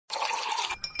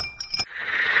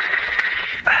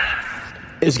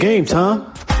It's game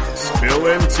time.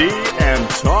 Spillin' tea and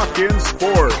talking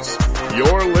sports.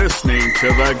 You're listening to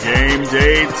the Game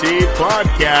Day Tea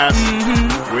Podcast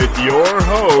with your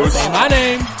host, my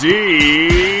name, D.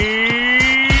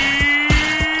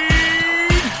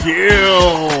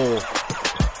 Gill.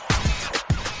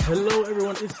 Hello,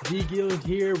 everyone. It's D. Gill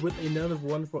here with another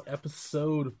wonderful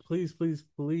episode. Please,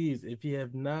 if you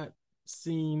have not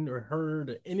seen or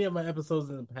heard any of my episodes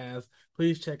in the past,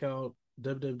 please check out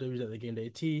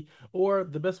www.thegamedayt, or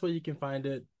the best way you can find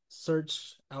it,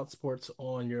 search Outsports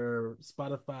on your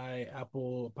Spotify,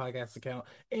 Apple Podcast account,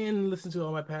 and listen to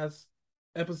all my past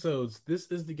episodes.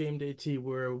 This is the Game Day Tea,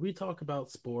 where we talk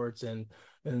about sports and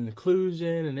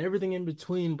inclusion and everything in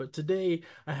between. But today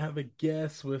I have a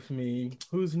guest with me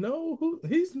he's no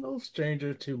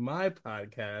stranger to my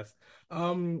podcast.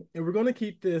 And we're gonna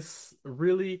keep this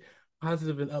really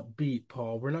positive and upbeat,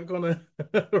 Paul. We're not gonna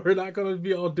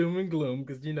be all doom and gloom,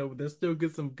 because there's still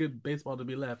some good baseball to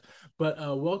be left. But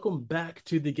welcome back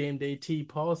to the Game Day Tea,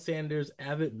 Paul Sanders,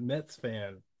 avid Mets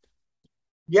fan.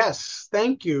 Yes,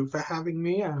 thank you for having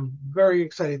me. I'm very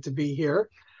excited to be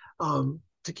here.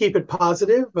 To keep it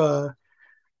positive, there's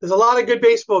a lot of good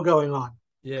baseball going on.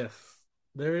 Yes,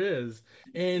 there is.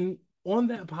 And on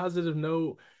that positive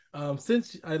note,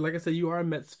 since, like I said, you are a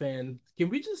Mets fan, can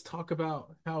we just talk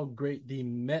about how great the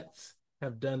Mets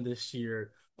have done this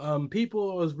year?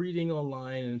 People, I was reading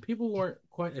online, and people weren't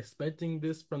quite expecting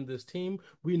this from this team.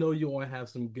 We know you want to have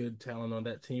some good talent on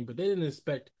that team, but they didn't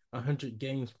expect 100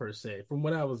 games per se, from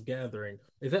what I was gathering.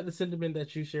 Is that the sentiment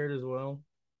that you shared as well?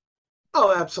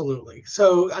 Oh, absolutely.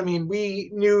 So, I mean, we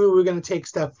knew we were going to take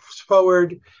steps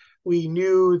forward. We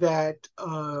knew that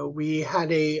we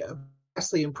had a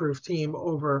vastly improved team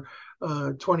over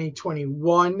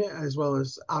 2021, as well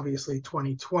as obviously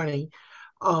 2020.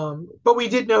 But we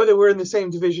did know that we're in the same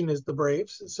division as the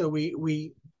Braves. So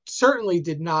we certainly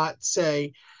did not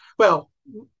say, well,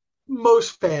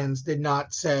 most fans did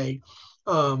not say,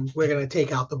 we're going to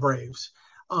take out the Braves.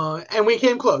 And we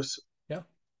came close. Yeah.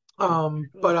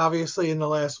 But obviously in the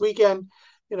last weekend,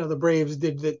 the Braves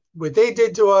did what they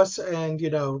did to us. And,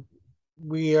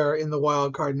 we are in the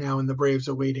wild card now, and the Braves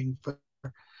are waiting for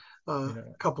a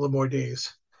couple of more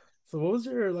days. So what was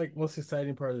your most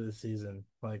exciting part of the season?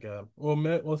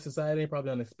 Most exciting, probably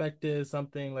unexpected,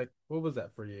 something what was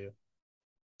that for you?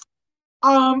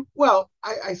 Well,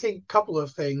 I think a couple of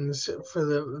things for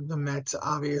the Mets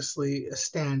obviously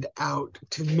stand out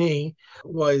to me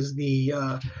was the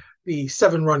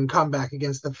 7-run comeback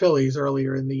against the Phillies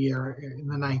earlier in the year in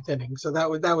the ninth inning. So that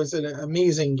was an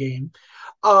amazing game.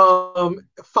 5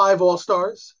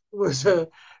 All-Stars was a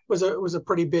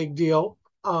pretty big deal.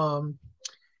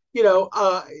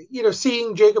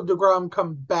 Seeing Jacob deGrom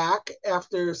come back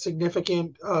after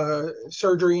significant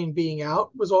surgery and being out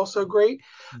was also great.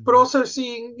 Mm-hmm. But also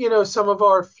seeing, some of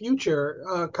our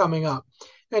future coming up.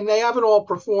 And they haven't all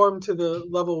performed to the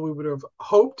level we would have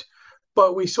hoped,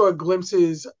 but we saw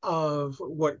glimpses of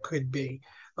what could be.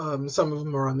 Some of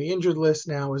them are on the injured list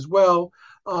now as well.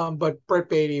 But Brett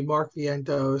Baty, Mark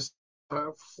Vientos,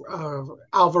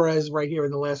 Alvarez right here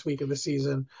in the last week of the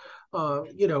season,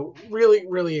 really,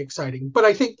 really exciting. But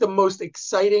I think the most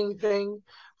exciting thing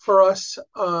for us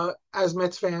as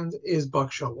Mets fans is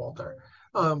Buck Showalter.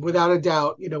 Without a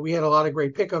doubt, we had a lot of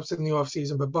great pickups in the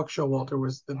offseason, but Buck Showalter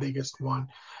was the biggest one.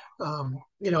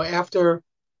 After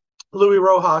Louis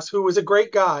Rojas, who was a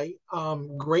great guy,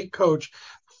 great coach,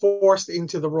 forced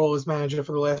into the role as manager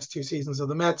for the last 2 seasons of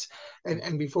the Mets,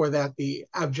 and before that, the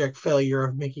abject failure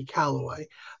of Mickey Callaway.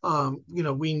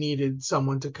 We needed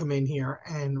someone to come in here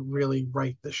and really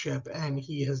right the ship, and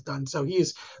he has done so. He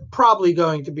is probably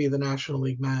going to be the National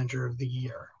League Manager of the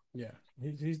Year. Yeah,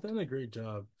 he's done a great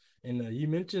job. And you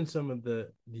mentioned some of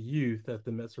the youth that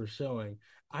the Mets were showing.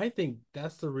 I think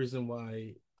that's the reason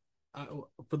why.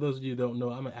 For those of you who don't know,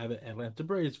 I'm an avid Atlanta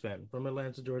Braves fan from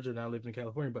Atlanta, Georgia, and I live in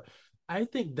California. But I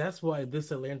think that's why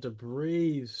this Atlanta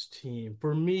Braves team,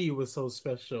 for me, was so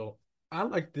special. I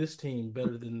like this team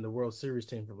better than the World Series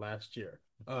team from last year.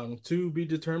 To be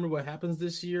determined what happens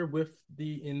this year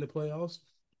in the playoffs.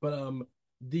 But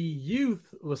the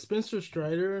youth was Spencer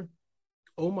Strider.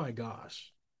 Oh my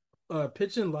gosh,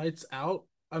 pitching lights out.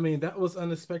 I mean, that was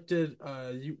unexpected.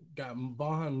 You got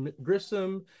Vaughn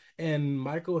Grissom and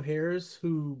Michael Harris,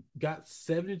 who got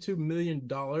 $72 million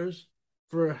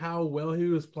for how well he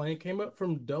was playing. Came up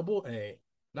from Double-A,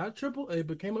 not Triple-A,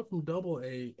 but came up from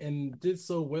Double-A and did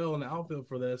so well in the outfield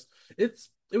for this. It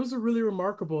was a really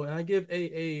remarkable, and I give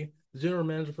AA, the general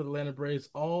manager for the Atlanta Braves,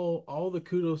 all the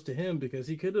kudos to him, because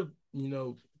he could have,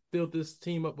 filled this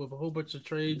team up with a whole bunch of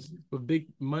trades with big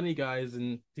money guys,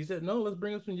 and he said, no, let's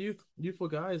bring up some youthful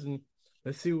guys, and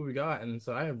let's see what we got. And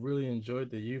so I have really enjoyed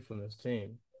the youth on this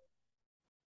team.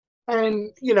 And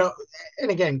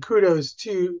and again, kudos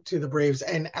to the Braves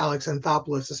and Alex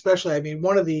Anthopoulos, especially. I mean,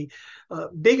 one of the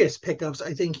biggest pickups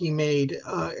I think he made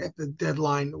at the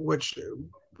deadline, which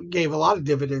gave a lot of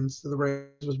dividends to the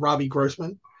Braves, was Robbie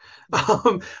Grossman.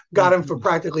 Got him for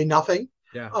practically nothing.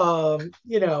 Yeah, Um,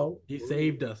 you know, he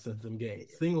saved us in some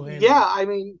games, single-handedly. yeah, I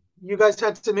mean, you guys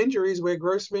had some injuries where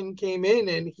Grossman came in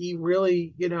and he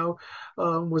really,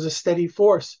 was a steady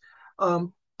force.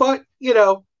 But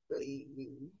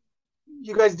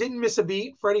you guys didn't miss a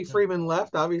beat. Freddie Freeman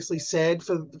left, obviously sad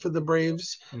for the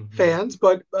Braves fans,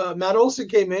 but Matt Olson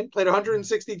came in, played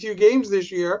 162 games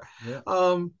this year. Yeah.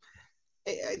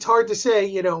 It's hard to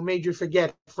say, made you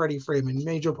forget Freddie Freeman,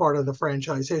 major part of the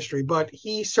franchise history, but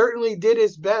he certainly did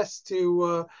his best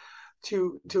to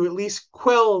at least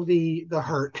quell the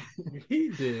hurt. He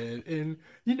did. And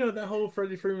that whole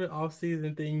Freddie Freeman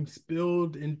offseason thing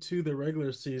spilled into the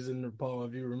regular season, Paul,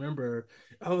 if you remember.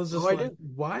 I was Oh, just I like, did.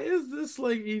 why is this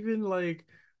like even like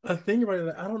a thing right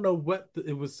now? I don't know what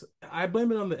it was. I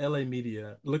blame it on the LA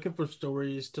media looking for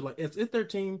stories to like if their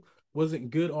team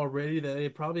wasn't good already,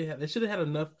 that they should have had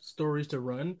enough stories to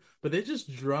run, but they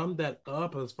just drummed that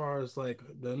up as far as like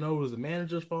no, it was the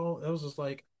manager's fault. It was just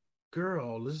like,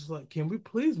 girl, this is like, can we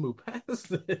please move past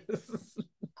this?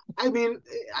 I mean,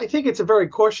 I think it's a very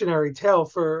cautionary tale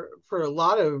for a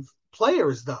lot of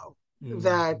players, though,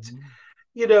 that Mhm.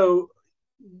 you know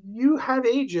you have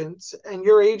agents and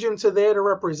your agents are there to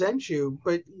represent you,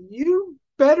 but you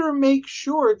better make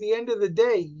sure at the end of the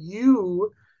day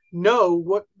you know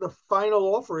what the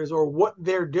final offer is or what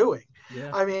they're doing.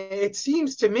 Yeah. I mean, it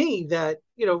seems to me that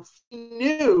he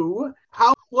knew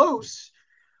how close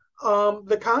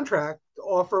the contract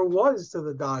offer was to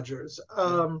the Dodgers.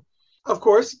 Yeah. Of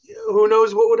course, who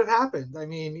knows what would have happened? I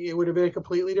mean, it would have been a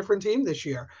completely different team this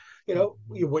year. Mhm.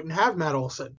 You wouldn't have Matt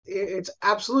Olson. It's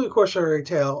absolutely cautionary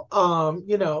tale.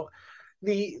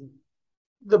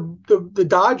 The the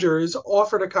Dodgers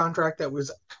offered a contract that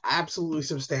was absolutely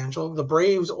substantial. The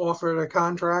Braves offered a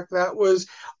contract that was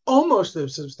almost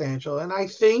as substantial. And I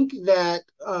think that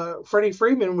Freddie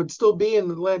Freeman would still be in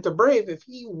the Atlanta Brave if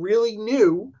he really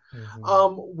knew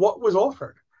Mhm. what was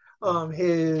offered.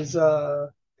 Yeah.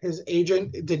 His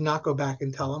agent did not go back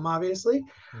and tell him, obviously.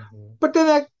 Mhm. But then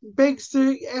that begs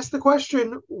to ask the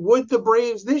question: would the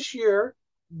Braves this year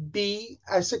be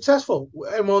as successful?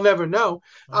 And we'll never know.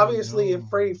 I Obviously, if know.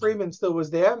 Freddie Freeman still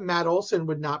was there, Matt Olson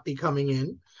would not be coming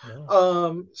in.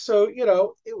 No. So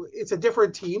it's a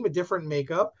different team, a different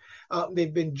makeup.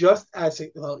 They've been just as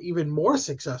well, even more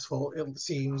successful, it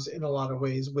seems, in a lot of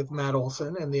ways with Matt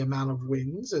Olson and the amount of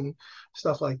wins and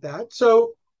stuff like that.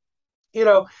 So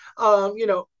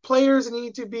players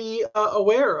need to be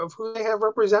aware of who they have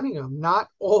representing them. Not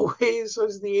always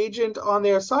is the agent on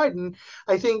their side. And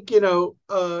I think,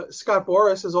 Scott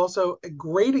Boras is also a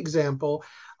great example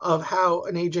of how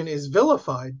an agent is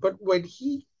vilified. But when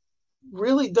he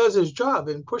really does his job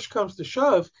and push comes to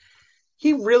shove,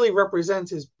 he really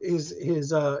represents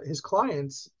his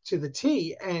clients to the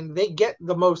T, and they get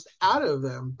the most out of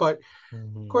them. But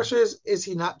Mhm. question is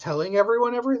he not telling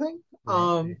everyone everything?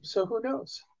 Right. So who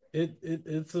knows?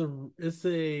 It's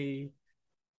a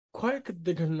quite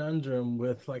the conundrum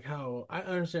with like how I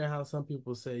understand how some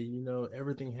people say,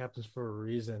 everything happens for a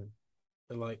reason.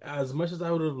 And like as much as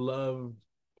I would have loved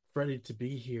Freddie to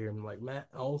be here, and like Matt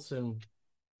Olson,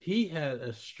 he had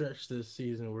a stretch this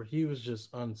season where he was just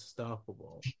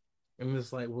unstoppable. And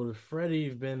it's like, would have Freddie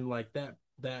been like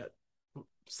that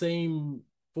same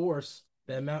force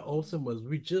that Matt Olson was?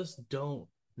 We just don't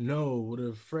know. Would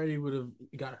have Freddie would have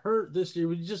got hurt this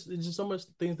year? It's just so much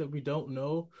things that we don't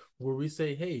know where we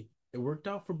say, hey, it worked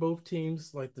out for both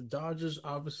teams. Like the Dodgers,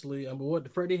 obviously. I mean,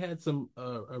 what Freddie had some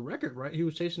a record, right? He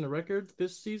was chasing a record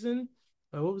this season.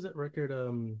 What was that record?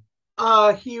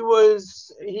 He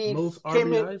Most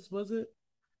came in. RBIs, was it?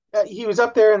 He was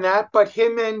up there in that, but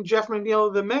him and Jeff McNeil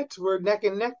of the Mets were neck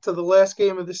and neck to the last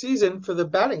game of the season for the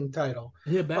batting title.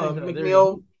 Yeah, batting title. There you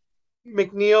go.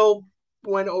 McNeil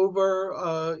went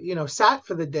over, sat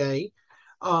for the day.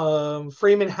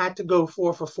 Freeman had to go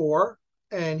 4 for 4,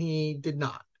 and he did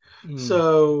not. Mm,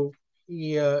 So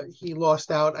he lost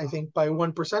out, I think, by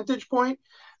 1 percentage point.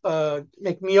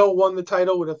 McNeil won the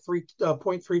title with a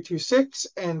 3.326,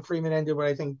 and Freeman ended with,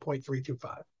 I think,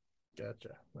 0.325.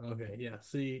 gotcha. Okay, yeah.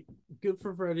 See, good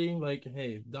for Freddie. Like,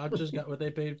 hey, Dodgers got what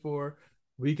they paid for.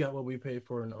 We got what we paid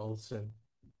for in Olsen.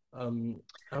 Um,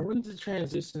 I wanted to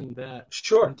transition that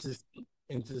Sure.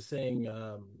 into saying,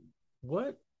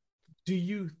 what do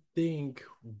you think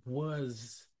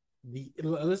was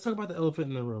let's talk about the elephant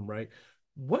in the room, right?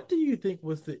 What do you think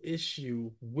was the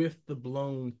issue with the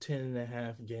blown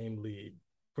 10.5 game lead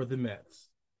for the Mets?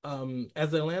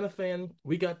 As an Atlanta fan,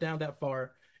 we got down that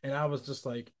far, and I was just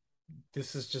like,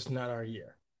 this is just not our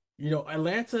year.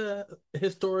 Atlanta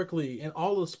historically in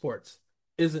all of sports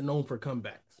isn't known for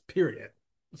comebacks, period.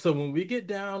 So when we get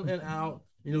down and out,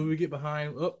 we get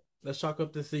behind, oh, let's chalk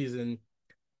up the season.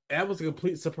 That was a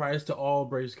complete surprise to all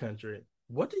Braves country.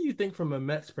 What do you think from a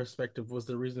Mets perspective was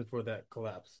the reason for that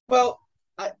collapse? Well,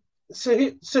 I,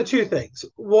 so two things.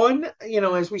 One,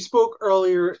 as we spoke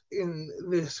earlier in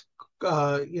this,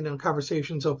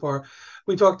 conversation so far,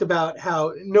 we talked about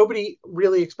how nobody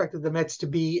really expected the Mets to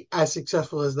be as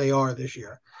successful as they are this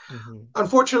year. Mm-hmm.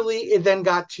 Unfortunately, it then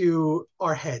got to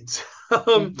our heads.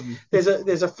 Mm-hmm.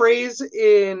 There's a phrase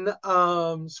in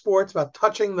sports about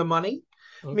touching the money,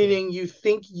 Okay. meaning you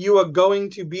think you are going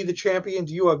to be the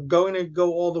champions, you are going to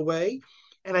go all the way.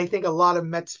 And I think a lot of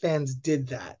Mets fans did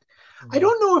that. I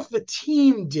don't know if the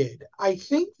team did. I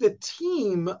think the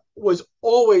team was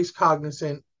always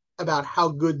cognizant about how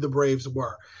good the Braves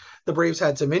were. The Braves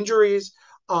had some injuries,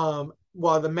 while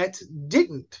the Mets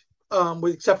didn't,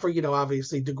 except for,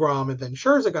 obviously DeGrom and then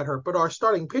Scherzer got hurt. But our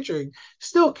starting pitching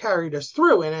still carried us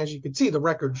through. And as you can see, the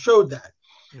record showed that.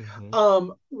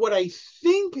 What I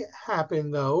think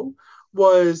happened, though,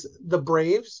 was the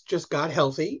Braves just got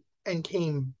healthy and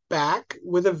came back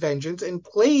with a vengeance and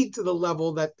played to the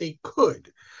level that they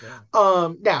could.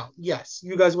 Yeah. Now, yes,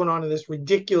 you guys went on to this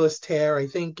ridiculous tear. I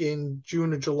think in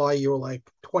June or July you were like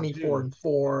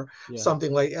 24-4, Yeah.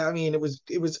 something like. I mean, it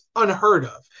was unheard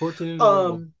of. 14 in a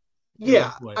row.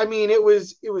 Yeah, I mean, it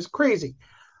was crazy.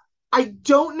 I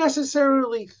don't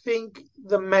necessarily think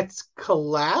the Mets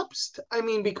collapsed. I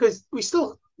mean, because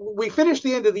we finished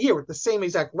the end of the year with the same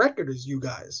exact record as you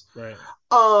guys. Right.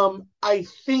 I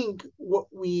think what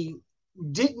we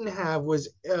didn't have was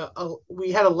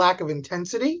we had a lack of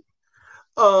intensity.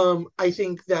 I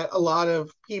think that a lot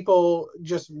of people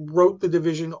just wrote the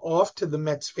division off to the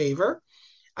Mets' favor.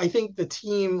 I think the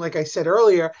team, like I said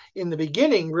earlier in the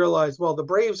beginning, realized, well, the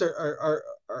Braves are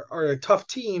a tough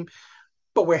team,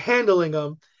 but we're handling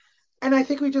them. And I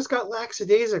think we just got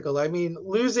lackadaisical. I mean,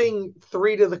 losing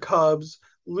 3 to the Cubs,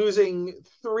 losing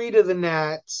 3 to the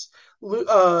Nats. We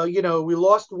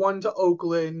lost 1 to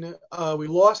Oakland. We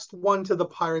lost 1 to the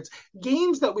Pirates.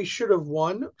 Games that we should have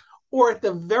won, or at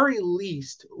the very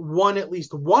least, won at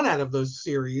least 1 out of those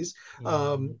series.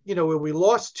 Where we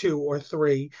lost 2 or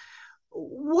 3,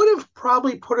 would have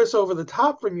probably put us over the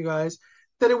top from you guys.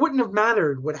 That it wouldn't have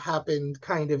mattered what happened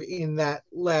kind of in that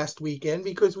last weekend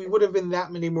because we would have been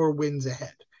that many more wins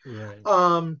ahead.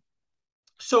 Right.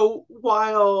 So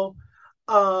while,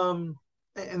 and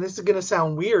this is going to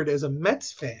sound weird as a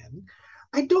Mets fan,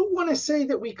 I don't want to say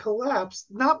that we collapsed,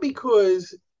 not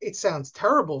because it sounds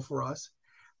terrible for us,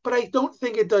 but I don't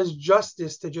think it does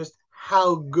justice to just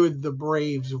how good the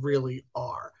Braves really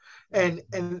are. And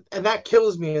that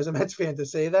kills me as a Mets fan to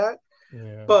say that.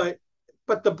 Yeah.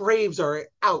 But the Braves are an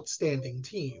outstanding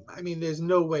team. I mean, there's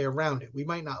no way around it. We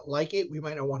might not like it. We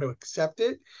might not want to accept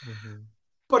it.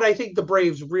 But I think the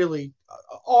Braves really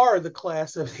are the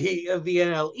class of the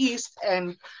NL East.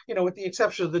 And, with the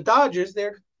exception of the Dodgers,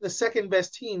 they're the second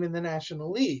best team in the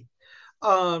National League.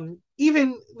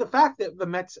 Even the fact that the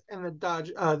Mets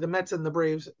and the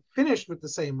Braves finished with the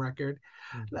same record,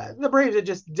 the Braves are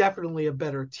just definitely a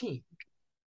better team.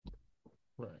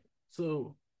 Right.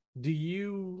 So do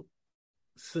you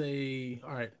say,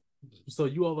 all right, so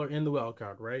you all are in the wild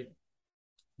card, right?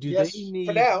 Yes, they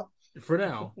need for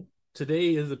now.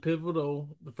 Today is a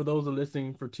pivotal for those who are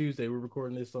listening for Tuesday. We're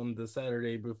recording this on the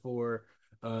Saturday before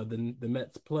the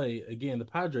Mets play again the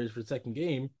Padres for the second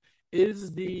game.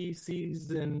 Is the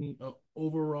season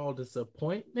overall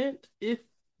disappointment if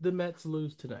the Mets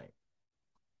lose tonight?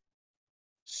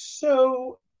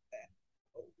 So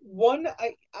one,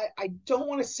 I don't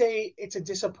want to say it's a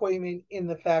disappointment in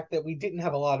the fact that we didn't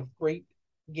have a lot of great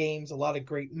games, a lot of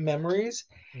great memories.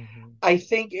 I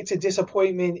think it's a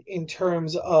disappointment in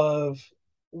terms of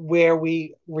where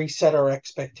we reset our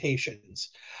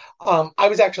expectations. I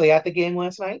was actually at the game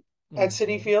last night at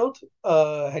Citi Field.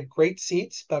 Had great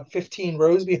seats, about 15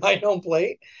 rows behind home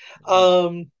plate.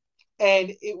 And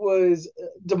it was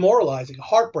demoralizing,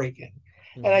 heartbreaking.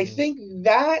 And I think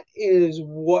that is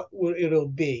what it'll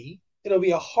be. It'll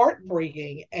be a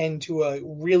heartbreaking end to a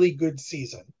really good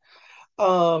season.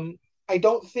 I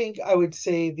don't think I would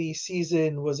say the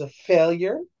season was a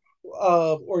failure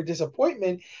or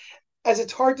disappointment, as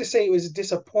it's hard to say it was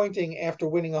disappointing after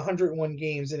winning 101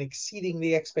 games and exceeding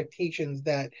the expectations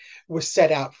that were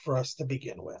set out for us to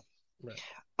begin with. Right.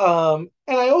 And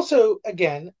I also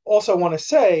want to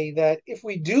say that if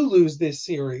we do lose this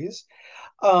series,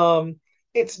 Um,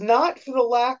 it's not for the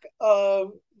lack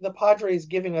of the Padres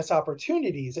giving us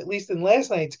opportunities, at least in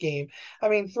last night's game. I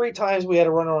mean, 3 times we had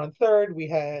a runner on third. We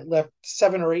had left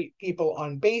 7 or 8 people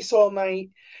on base all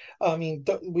night. I mean,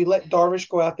 we let Darvish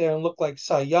go out there and look like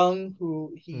Cy Young,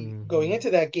 who he going into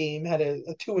that game had a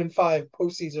 2-5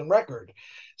 postseason record.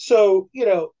 So,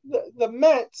 the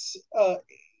Mets,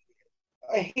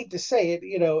 I hate to say it,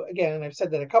 again, and I've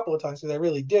said that a couple of times because I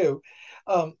really do.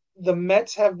 The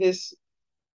Mets have this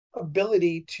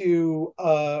ability to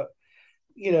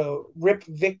rip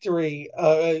victory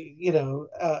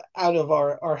out of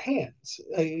our hands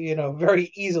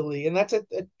very easily, and that's a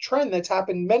trend that's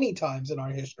happened many times in our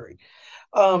history.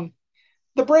 The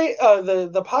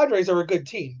Padres are a good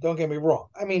team, don't get me wrong.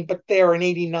 I mean, but they're an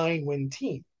 89 win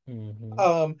team.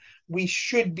 We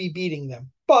should be beating them,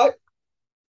 but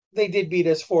they did beat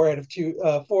us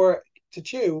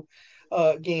 4-2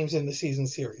 games in the season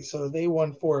series. So they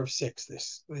won 4 of 6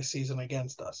 this season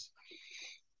against us.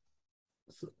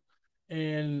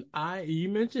 And you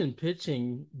mentioned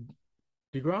pitching.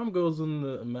 DeGrom goes on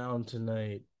the mound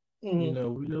tonight. We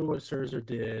know what Scherzer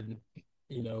did,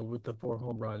 with the 4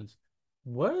 home runs.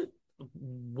 Where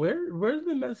do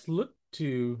the Mets look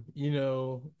to,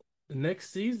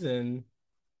 next season?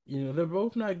 They're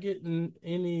both not getting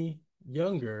any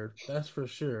younger, that's for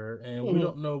sure. And we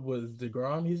don't know with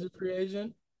DeGrom, he's a free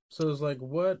agent. So it's like,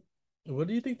 what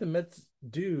do you think the Mets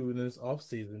do in this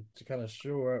offseason to kind of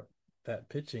shore up that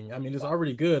pitching? I mean, it's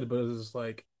already good, but it's just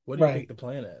like, what do you think the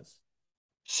plan is?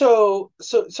 So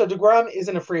DeGrom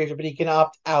isn't a free agent, but he can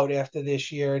opt out after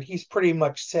this year, and he's pretty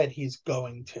much said he's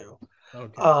going to.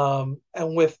 Okay.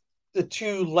 And with the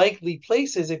 2 likely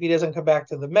places, if he doesn't come back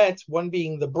to the Mets, one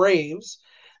being the Braves,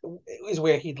 is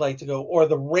where he'd like to go, or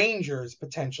the Rangers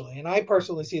potentially. And I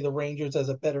personally see the Rangers as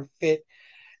a better fit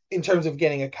in terms of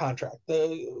getting a contract.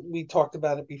 We talked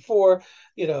about it before.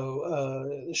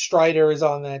 Strider is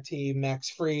on that team.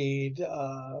 Max Fried.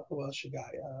 Who else you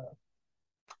got?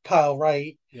 Kyle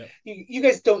Wright. Yep. You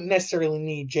guys don't necessarily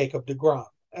need Jacob DeGrom.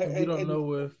 And we don't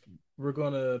know if we're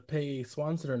going to pay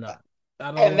Swanson or not. I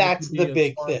don't and want that's it to be the a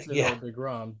big Swanson thing. Yeah. or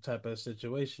DeGrom type of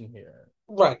situation here.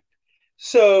 Right.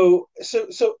 So,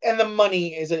 and the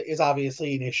money is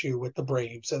obviously an issue with the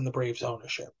Braves and the Braves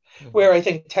ownership, where I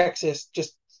think Texas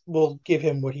just will give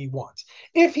him what he wants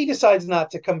if he decides not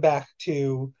to come back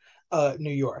to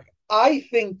New York. I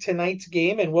think tonight's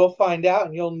game, and we'll find out,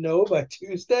 and you'll know by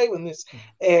Tuesday when this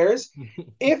airs,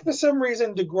 if for some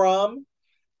reason DeGrom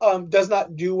does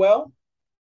not do well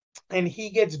and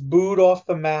he gets booed off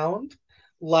the mound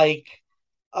like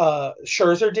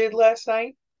Scherzer did last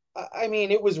night. I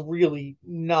mean, it was really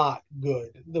not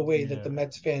good the way that the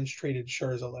Mets fans treated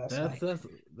Scherzer last night. That's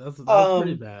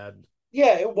pretty bad.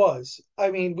 Yeah, it was.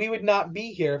 I mean, we would not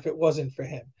be here if it wasn't for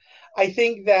him. I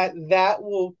think that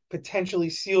will potentially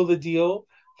seal the deal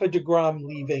for DeGrom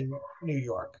leaving New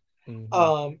York.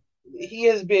 He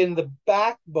has been the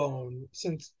backbone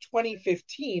since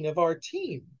 2015 of our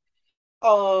team,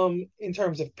 in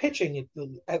terms of pitching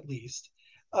at least.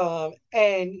 And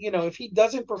if he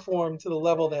doesn't perform to the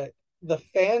level that the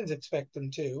fans expect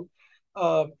him to,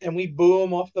 and we boo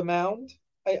him off the mound,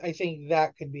 I think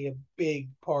that could be a big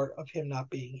part of him not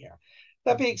being here.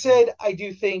 That being said, I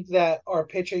do think that our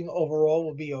pitching overall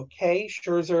will be okay.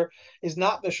 Scherzer is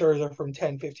not the Scherzer from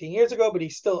 10, 15 years ago, but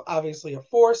he's still obviously a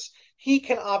force. He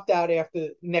can opt out after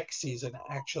next season,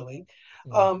 actually.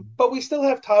 But we still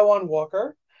have Taijuan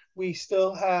Walker. We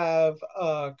still have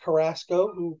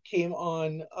Carrasco, who came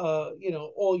on,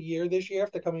 all year this year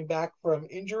after coming back from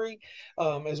injury,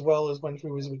 as well as when he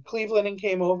was with Cleveland and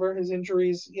came over his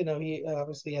injuries. He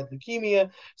obviously had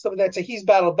leukemia, stuff like that. So he's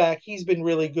battled back. He's been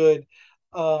really good.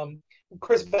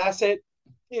 Chris Bassett,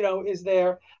 is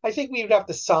there. I think we would have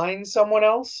to sign someone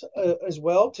else as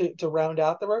well to round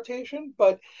out the rotation.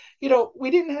 But, we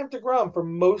didn't have DeGrom for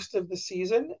most of the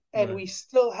season, and we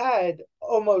still had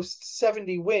almost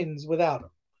 70 wins without him.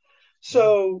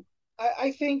 So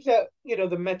I think that,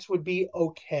 the Mets would be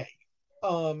okay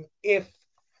if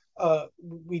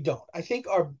we don't. I think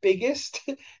our biggest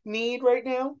need right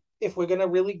now, if we're going to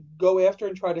really go after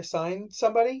and try to sign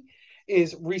somebody,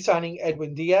 is re-signing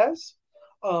Edwin Diaz,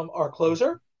 our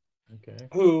closer,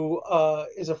 who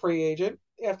is a free agent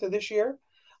after this year,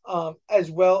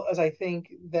 as well as I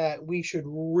think that we should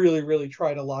really, really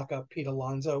try to lock up Pete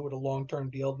Alonso with a long-term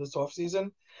deal this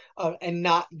offseason, and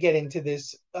not get into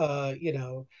this,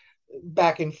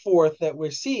 back and forth that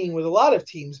we're seeing with a lot of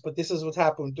teams, but this is what's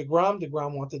happened with DeGrom.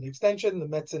 DeGrom wanted an extension. The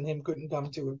Mets and him couldn't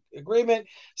come to an agreement.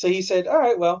 So he said, all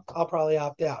right, well, I'll probably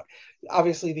opt out.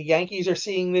 Obviously, the Yankees are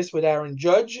seeing this with Aaron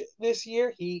Judge this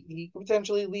year. He could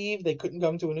potentially leave. They couldn't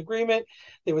come to an agreement.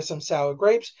 There was some sour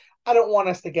grapes. I don't want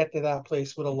us to get to that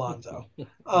place with Alonso.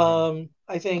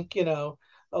 I think,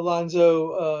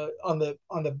 Alonso on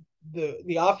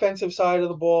the offensive side of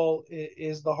the ball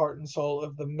is the heart and soul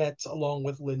of the Mets, along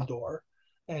with Lindor,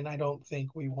 and I don't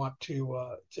think we want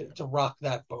to rock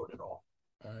that boat at all.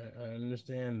 I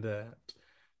understand that.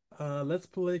 Let's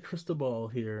play crystal ball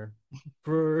here.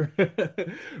 For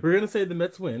we're gonna say the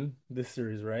Mets win this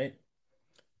series, right?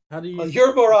 How do you Well,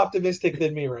 you're more optimistic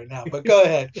than me right now, but go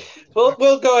ahead.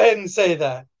 We'll go ahead and say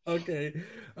that. Okay.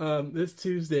 This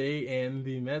Tuesday and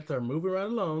the Mets are moving right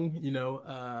along.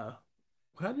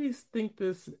 How do you think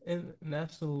this in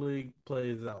National League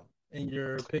plays out in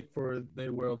your pick for the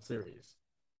World Series?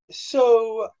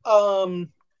 So,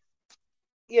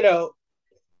 you know,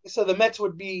 so the Mets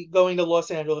would be going to Los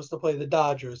Angeles to play the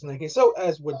Dodgers in that case. So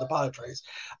as would the Padres.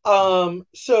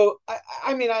 So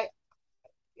I mean,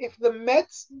 if the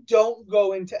Mets don't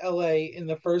go into LA in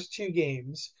the first two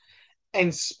games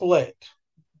and split,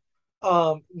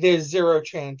 there's zero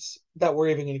chance that we're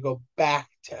even going to go back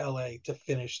to LA to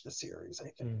finish the series. I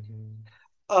think.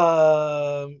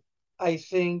 I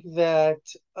think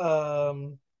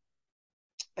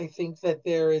that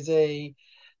there is a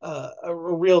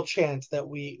real chance that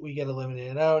we get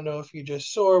eliminated. I don't know if you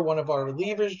just saw one of our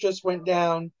relievers just went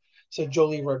down. So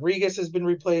Jolie Rodriguez has been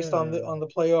replaced on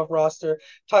the playoff roster.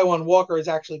 Taijuan Walker is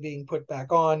actually being put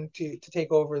back on to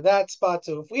take over that spot.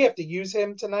 So if we have to use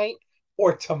him tonight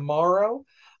or tomorrow,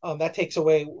 that takes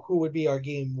away who would be our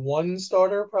game one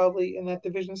starter probably in that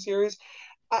division series.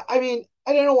 I mean,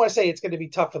 I don't want to say it's going to be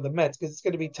tough for the Mets because it's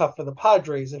going to be tough for the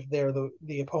Padres if they're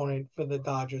the opponent for the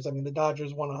Dodgers. I mean, the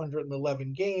Dodgers won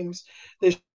 111 games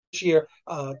this year,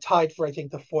 tied for, I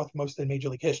think, the fourth most in Major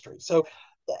League history. So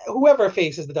whoever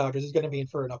faces the Dodgers is going to be in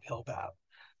for an uphill battle.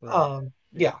 Right.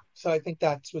 Yeah, so I think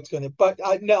that's what's going to. But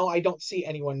no, I don't see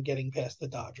anyone getting past the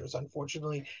Dodgers,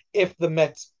 unfortunately, if the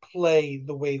Mets play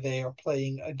the way they are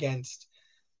playing against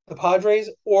the Padres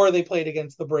or they played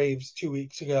against the Braves 2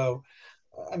 weeks ago.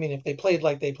 I mean, if they played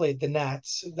like they played the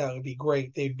Nats, that would be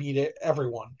great. They'd beat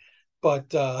everyone. But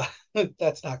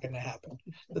that's not going to happen.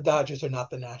 The Dodgers are not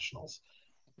the Nationals.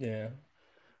 Yeah.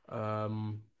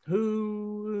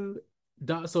 Who?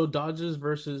 So Dodgers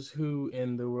versus who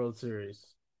in the World Series?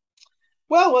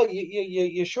 Well,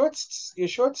 you're short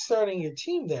starting your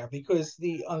team there because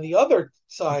on the other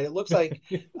side, it looks like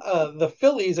the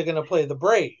Phillies are going to play the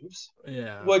Braves.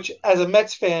 Yeah. Which, as a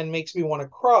Mets fan, makes me want to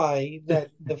cry that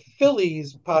the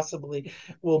Phillies possibly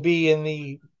will be in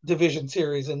the division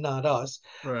series and not us.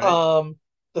 Right.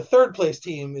 The third place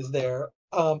team is there.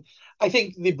 I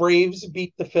think the Braves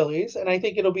beat the Phillies, and I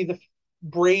think it'll be the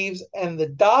Braves and the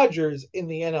Dodgers in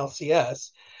the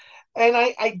NLCS. And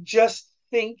I just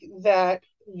think that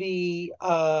the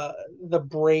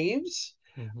Braves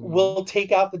will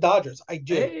take out the Dodgers. I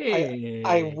do. Hey.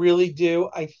 I really do.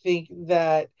 I think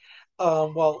that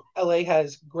while LA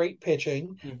has great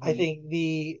pitching, I think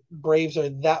the Braves are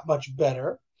that much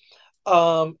better.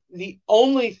 The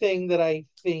only thing that I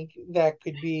think that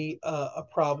could be a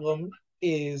problem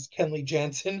is Kenley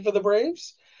Jansen for the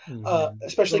Braves.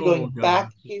 Especially going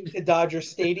back into Dodger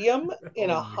Stadium in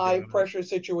a high pressure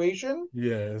situation.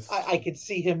 Yes. I could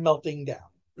see him melting down.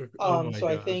 So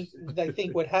I think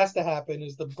what has to happen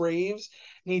is the Braves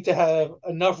need to have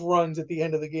enough runs at the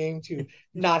end of the game to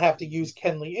not have to use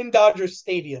Kenley in Dodger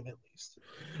Stadium at least.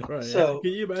 Right. So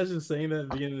can you imagine saying that at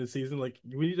the beginning of the season? Like,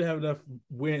 we need to have enough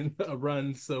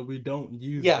runs so we don't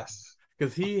use yes.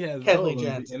 Because he has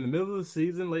in the middle of the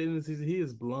season, late in the season, he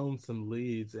has blown some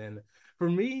leads. And for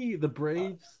me, the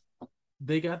Braves,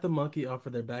 they got the monkey off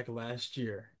of their back last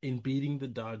year in beating the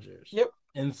Dodgers. Yep.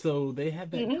 And so they have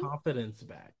that confidence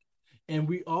back. And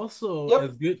we also,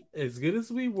 as good as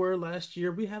we were last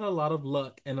year, we had a lot of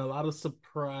luck and a lot of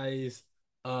surprise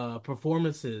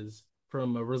performances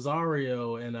from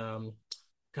Rosario and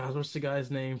God, what's the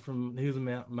guy's name from he was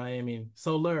in Miami?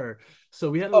 Soler. So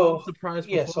we had a lot of surprise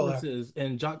performances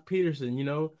and Jock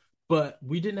Peterson, but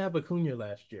we didn't have Acuna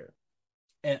last year.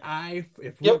 And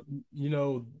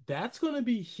that's going to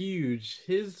be huge.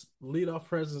 His leadoff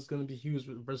presence is going to be huge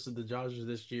versus the Dodgers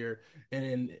this year.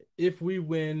 And if we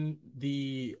win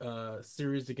the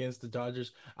series against the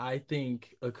Dodgers, I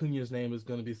think Acuna's name is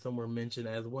going to be somewhere mentioned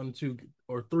as 1, 2,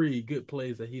 or 3 good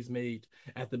plays that he's made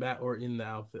at the bat or in the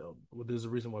outfield. Well, there's a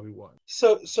reason why we won.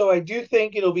 So I do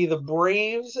think it'll be the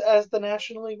Braves as the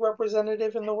National League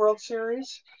representative in the World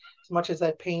Series. as much as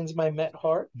that pains my Met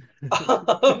heart.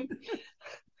 Um,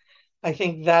 I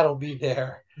think that'll be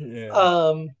there. Yeah.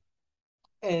 Um,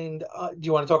 and do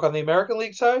you want to talk on the American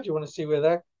League side? Do you want to see where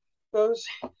that goes?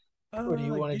 Or do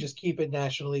you want to just keep it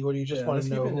National League? Or do you just Yeah, want to let's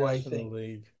keep know it who I National think?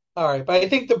 League. All right, but I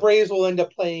think the Braves will end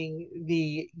up playing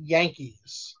the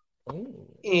Yankees Oh.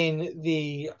 in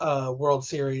the World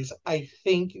Series. I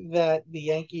think that the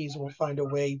Yankees will find a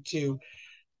way to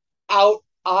out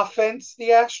offense the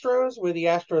Astros, where the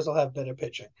Astros will have better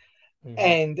pitching. Mhm.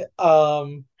 And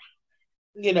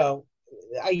you know,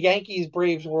 a Yankees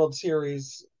Braves World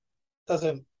Series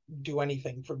doesn't do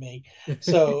anything for me.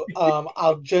 So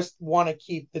I'll just want to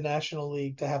keep the National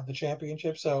League to have the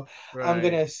championship. So I'm Right.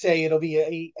 gonna say it'll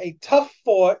be a tough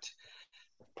fought,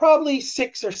 probably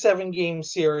 6 or 7 game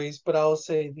series, but I'll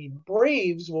say the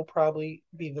Braves will probably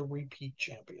be the repeat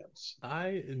champions.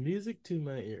 Music to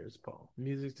my ears, Paul.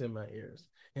 Music to my ears.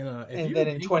 And if And you're then a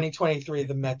in Yankee, 2023,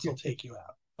 the Mets will take you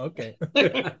okay.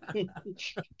 out.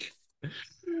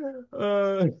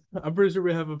 I'm pretty sure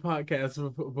we have a podcast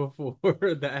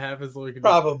before that happens, so we can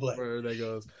discuss Probably. where that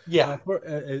goes. Yeah.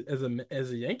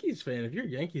 As a Yankees fan, if you're a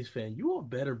Yankees fan, you all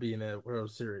better be in that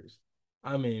World Series.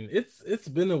 I mean, it's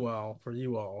been a while for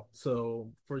you all,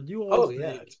 so for you Oh, all's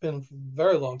yeah. sake, It's been a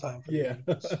very long time for the yeah,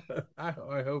 Yankees.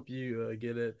 I hope you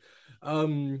get it.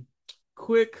 Um,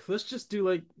 quick, let's just do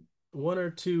like one or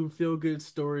two feel good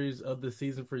stories of the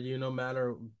season for you, no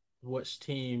matter which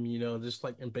team, just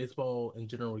like in baseball in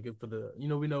general, we get for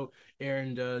we know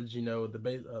Aaron Judge,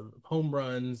 the home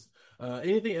runs.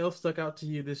 Anything else stuck out to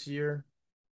you this year?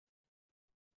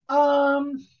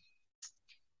 Um,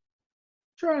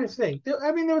 Trying to think.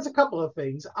 I mean, there was a couple of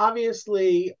things.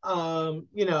 Obviously, I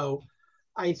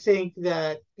think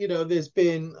that, there's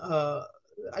been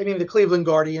I mean, the Cleveland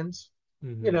Guardians,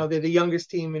 Hmm. they're the youngest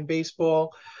team in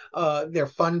baseball. They're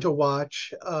fun to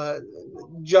watch.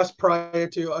 Just prior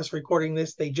to us recording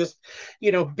this, they just,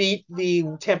 beat the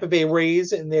Tampa Bay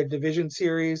Rays in their division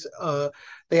series.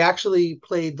 They actually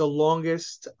played the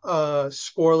longest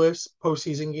scoreless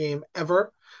postseason game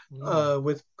ever, Mm.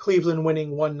 with Cleveland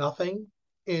winning 1-0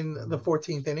 in the Mhm.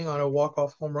 14th inning on a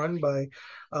walk-off home run by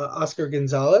Oscar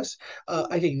Gonzalez.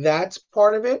 I think that's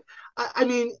part of it. I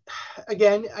mean,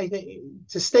 again, I think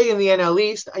to stay in the NL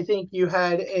East, I think you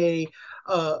had a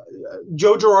uh,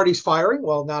 Joe Girardi's firing.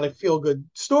 Well, not a feel-good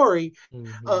story.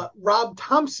 Mhm. Rob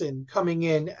Thompson coming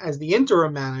in as the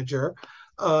interim manager,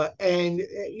 and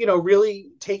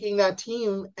really taking that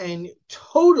team and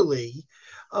totally,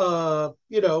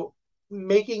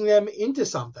 making them into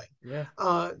something. Yeah.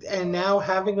 And now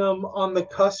having them on the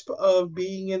cusp of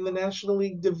being in the National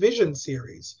League Division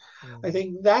Series. I Mhm.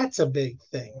 think that's a big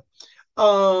thing.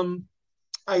 Um,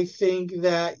 I think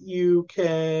that you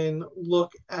can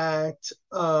look at,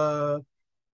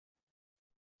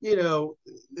 you know,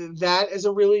 that as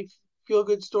a really feel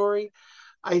good story.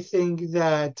 I think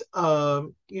that,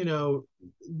 to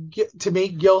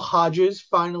make Gil Hodges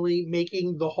finally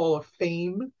making the Hall of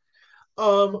Fame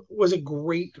was a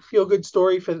great feel good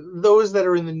story for those that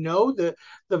are in the know. The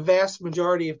vast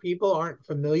majority of people aren't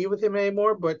familiar with him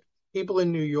anymore, but people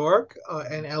in New York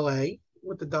and LA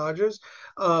with the Dodgers,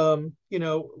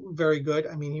 very good.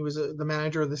 I mean, he was the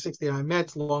manager of the 69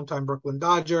 Mets, longtime Brooklyn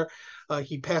Dodger.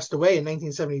 He passed away in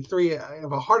 1973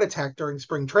 of a heart attack during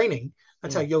spring training.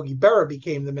 That's how Mm. Yogi Berra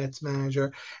became the Mets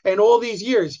manager. And all these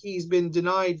years, he's been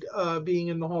denied being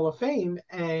in the Hall of Fame,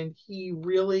 and he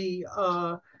really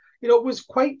was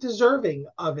quite deserving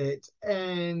of it.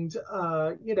 And,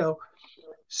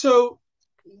 so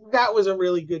that was a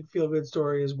really good feel good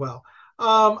story as well.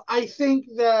 I think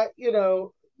that,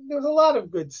 there's a lot of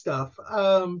good stuff.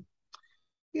 I mean,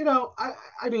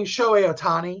 Shohei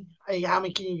Ohtani, how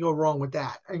many can you go wrong with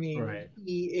that? I mean, Right.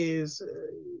 he is.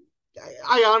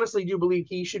 I honestly do believe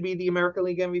he should be the American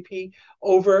League MVP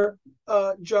over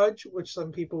Judge, which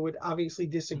some people would obviously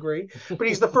disagree. But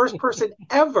he's the first person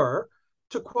ever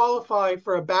to qualify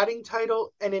for a batting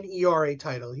title and an ERA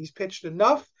title. He's pitched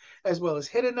enough as well as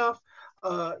hit enough.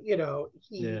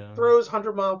 He Yeah. throws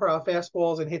 100-mile-per-hour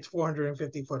fastballs and hits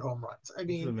 450-foot home runs. I It's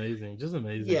mean, amazing, just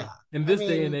amazing. yeah. In I this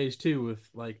day and mean, age, too, with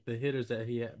like the hitters that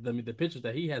the pitchers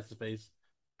that he has to face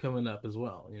coming up as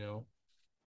well.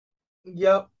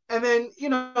 yep. And then,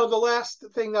 the last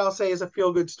thing that I'll say is a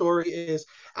feel good story is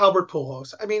Albert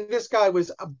Pujols. I mean, this guy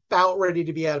was about ready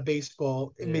to be out of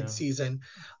baseball in Yeah, mid-season.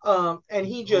 And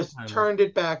he old just timer. turned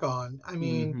it back on. I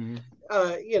mean, Hmm.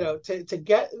 to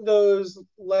get those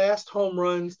last home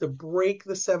runs, to break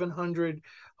the 700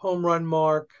 home run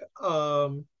mark,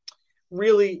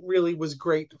 really, really was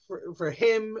great for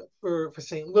him, for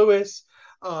St. Louis,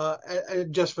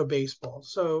 just for baseball.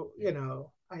 So,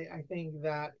 I think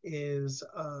that is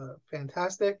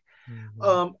fantastic.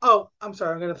 Mm-hmm. Oh, I'm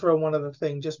sorry. I'm going to throw one other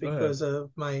thing just Go ahead. because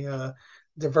of my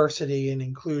diversity and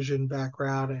inclusion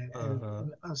background Uh-huh.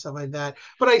 and stuff like that.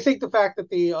 But I think the fact that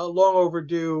the long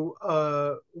overdue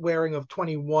wearing of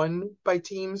 21 by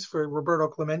teams for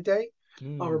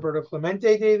Mm. Roberto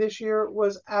Clemente Day this year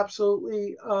was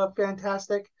absolutely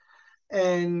fantastic.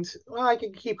 And well, I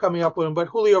can keep coming up with him, but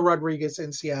Julio Rodriguez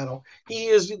in Seattle. He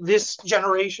is this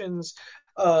generation's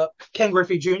Ken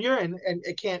Griffey Jr., and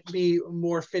it can't be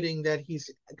more fitting that he's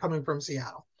coming from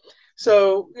Seattle.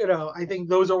 So, I think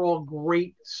those are all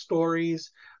great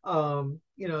stories, for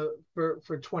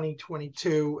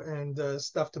 2022 and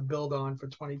stuff to build on for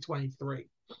 2023.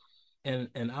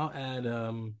 And I'll add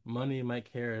Money Mike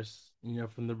Harris,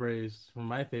 from the Braves, from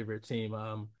my favorite team.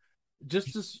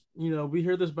 Just we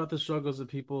hear this about the struggles of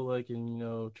people like in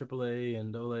AAA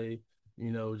and AA,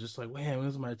 just like, man,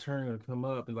 when's my turn gonna come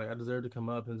up? And like, I deserve to come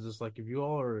up. And it's just like, if you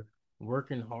all are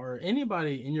working hard,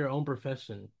 anybody in your own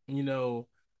profession,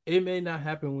 it may not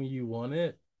happen when you want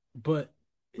it, but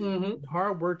Mm-hmm.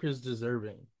 hard work is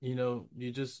deserving. You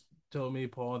just told me,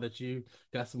 Paul, that you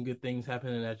got some good things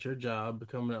happening at your job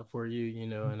coming up for you,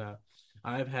 and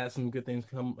I've had some good things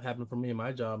come happen for me in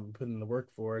my job and putting the work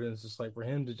for it. And it's just like for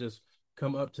him to just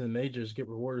come up to the majors, get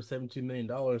rewarded $72 million,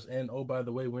 and oh, by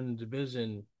the way, win the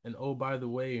division, and oh, by the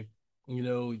way,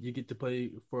 you get to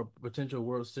play for a potential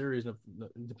World Series,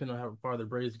 depending on how far the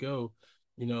Braves go,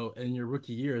 in your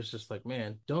rookie year. It's just like,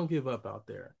 man, don't give up out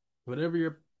there. Whatever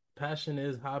your passion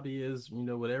is, hobby is,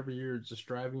 whatever you're just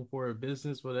striving for, a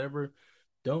business, whatever,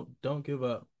 don't give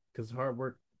up because hard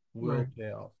work Right. will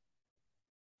pay off.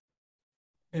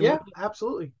 And with Yeah,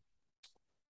 absolutely.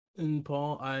 and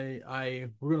Paul, we're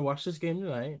gonna watch this game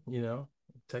tonight.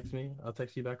 Text me. I'll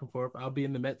text you back and forth. I'll be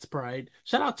in the Mets Pride.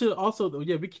 Shout out to also though,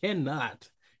 yeah, we cannot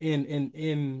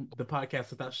in the podcast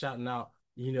without shouting out,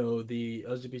 the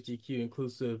LGBTQ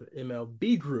inclusive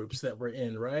MLB groups that we're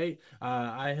in, right?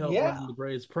 I help Yeah. run the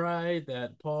Braves Pride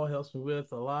that Paul helps me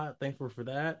with a lot. Thankful for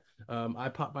that. I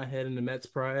pop my head in the Mets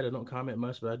Pride. I don't comment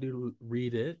much, but I do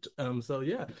read it. So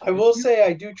yeah, I if will you say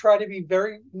I do try to be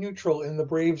very neutral in the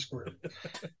Braves group.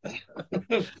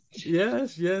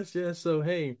 yes, yes, yes. So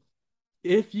hey,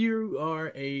 if you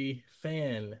are a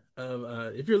fan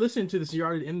of if you're listening to this, you're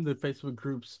already in the Facebook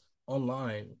groups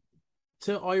online.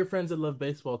 Tell all your friends that love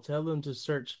baseball, tell them to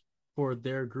search for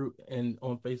their group and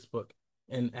on Facebook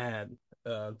and add.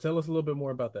 Tell us a little bit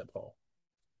more about that, Paul.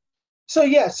 So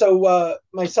yeah, so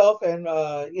myself and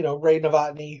Ray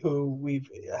Novotny, who we've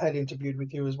had interviewed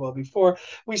with you as well before,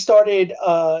 we started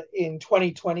in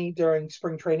 2020 during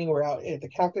spring training. We're out at the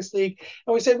Cactus League,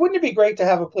 and we said, wouldn't it be great to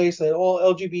have a place that all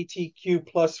LGBTQ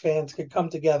plus fans could come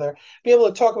together, be able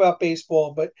to talk about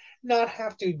baseball, but not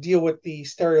have to deal with the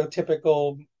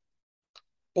stereotypical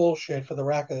bullshit, for the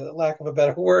lack of a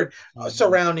better word, Mhm.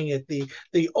 surrounding it,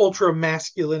 the ultra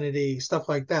masculinity, stuff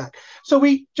like that. So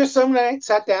we just some night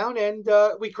sat down and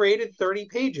we created 30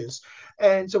 pages,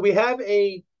 and so we have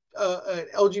an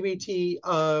LGBT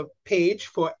page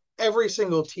for every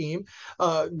single team.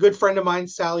 A good friend of mine,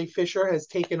 Sally Fisher, has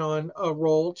taken on a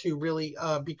role to really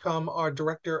become our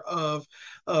director of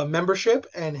membership,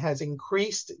 and has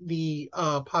increased the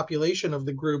population of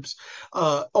the groups,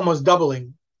 almost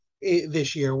doubling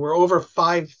this year. We're over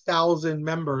 5,000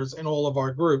 members in all of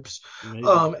our groups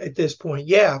Amazing. at this point.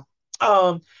 Yeah.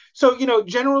 So,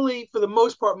 generally, for the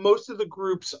most part, most of the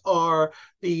groups are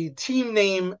the team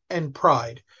name and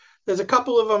pride. There's a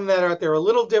couple of them that are out there a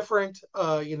little different.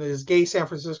 There's gay San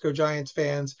Francisco Giants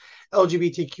fans,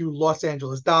 LGBTQ Los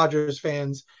Angeles Dodgers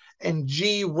fans, and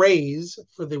G Rays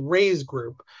for the Rays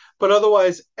group. But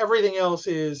otherwise, everything else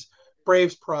is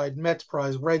Braves Pride, Mets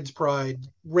Pride, Reds Pride,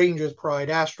 Rangers Pride,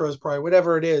 Astros Pride,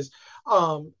 whatever it is.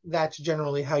 That's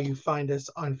generally how you find us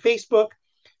on Facebook.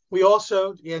 We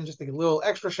also, again, just a little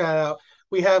extra shout out,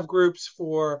 we have groups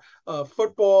for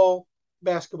football,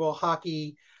 basketball,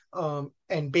 hockey,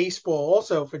 and baseball,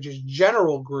 also for just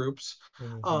general groups,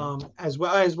 Hmm. as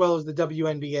well as the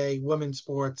WNBA, women's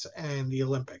sports, and the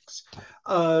Olympics.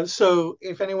 So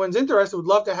if anyone's interested, would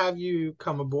love to have you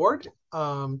come aboard.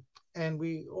 And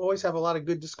we always have a lot of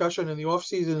good discussion in the off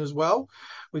season as well.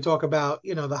 We talk about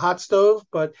the hot stove,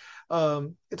 but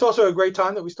it's also a great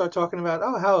time that we start talking about,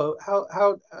 oh,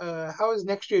 how is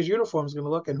next year's uniforms going to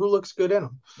look, and who looks good in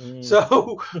them. Mm.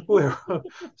 So we're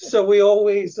so we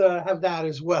always have that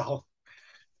as well.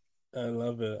 I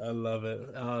love it. I love it.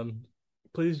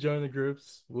 Please join the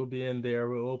groups. We'll be in there.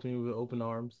 We'll open you with open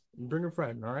arms. Bring a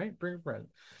friend, all right? Bring a friend.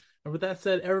 And with that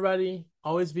said, everybody,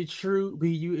 always be true,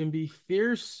 be you, and be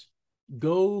fierce.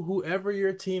 Go whoever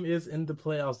your team is in the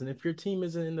playoffs. And if your team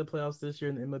isn't in the playoffs this year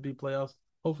in the MLB playoffs,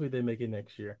 Hopefully they make it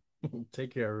next year.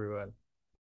 Take care, everyone.